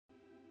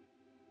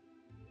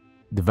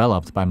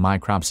Developed by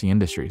MIRAI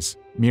Industries,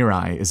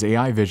 MIRAI is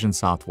AI vision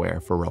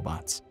software for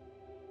robots.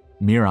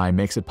 MIRAI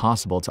makes it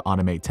possible to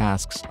automate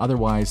tasks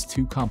otherwise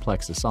too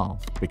complex to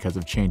solve because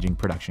of changing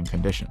production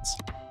conditions.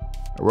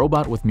 A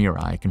robot with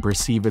MIRAI can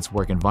perceive its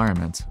work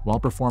environment while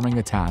performing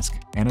a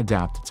task and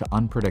adapt to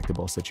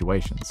unpredictable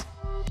situations.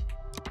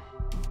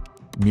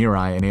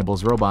 MIRAI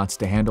enables robots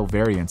to handle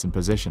variance in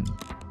position,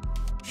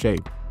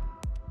 shape,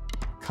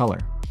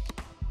 color,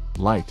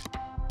 light,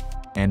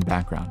 and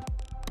background.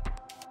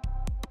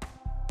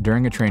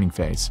 During a training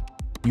phase,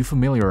 you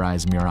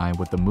familiarize MIRAI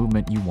with the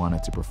movement you want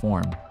it to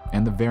perform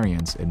and the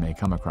variance it may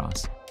come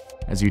across.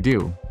 As you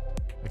do,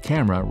 a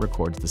camera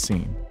records the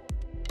scene.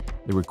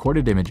 The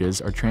recorded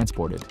images are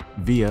transported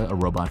via a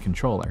robot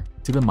controller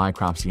to the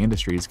MIRAI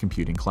Industries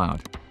computing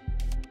cloud.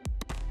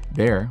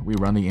 There, we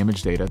run the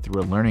image data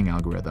through a learning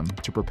algorithm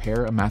to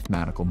prepare a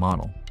mathematical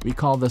model. We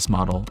call this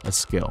model a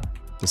skill.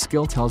 The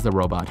skill tells the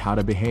robot how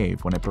to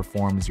behave when it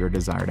performs your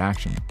desired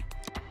action,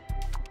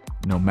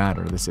 no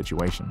matter the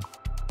situation.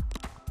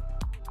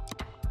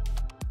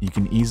 You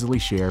can easily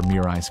share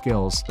MIRAI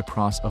skills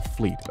across a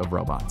fleet of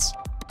robots.